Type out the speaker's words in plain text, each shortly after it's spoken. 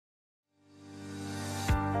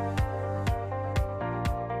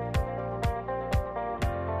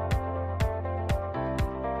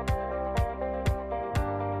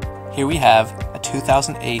Here we have a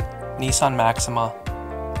 2008 Nissan Maxima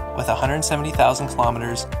with 170,000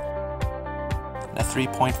 kilometers and a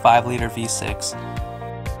 3.5-liter V6.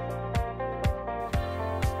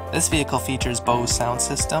 This vehicle features Bose sound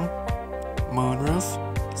system, moonroof,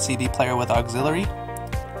 CD player with auxiliary,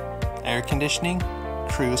 air conditioning,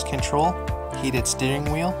 cruise control, heated steering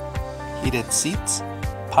wheel, heated seats,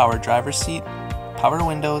 power driver's seat, power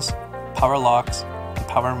windows, power locks, and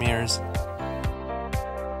power mirrors.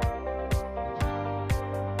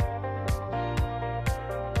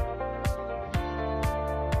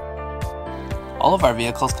 All of our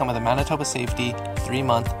vehicles come with a Manitoba Safety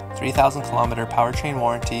 3-month, 3,000-kilometer powertrain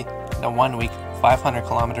warranty and a 1-week,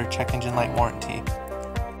 500-kilometer check engine light warranty.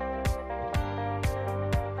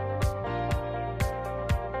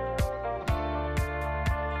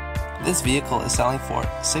 This vehicle is selling for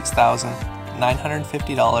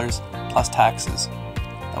 $6,950 plus taxes,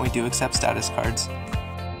 and we do accept status cards.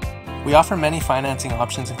 We offer many financing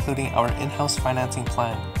options, including our in-house financing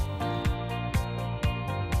plan.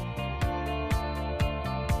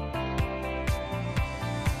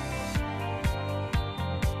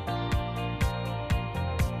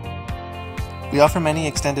 We offer many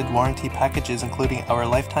extended warranty packages, including our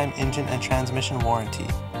lifetime engine and transmission warranty.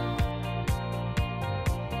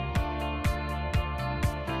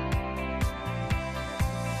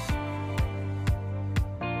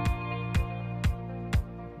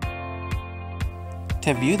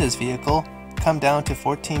 To view this vehicle, come down to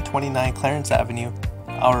 1429 Clarence Avenue.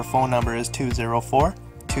 Our phone number is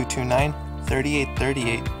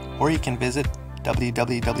 204-229-3838, or you can visit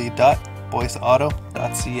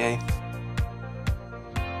www.boyceauto.ca.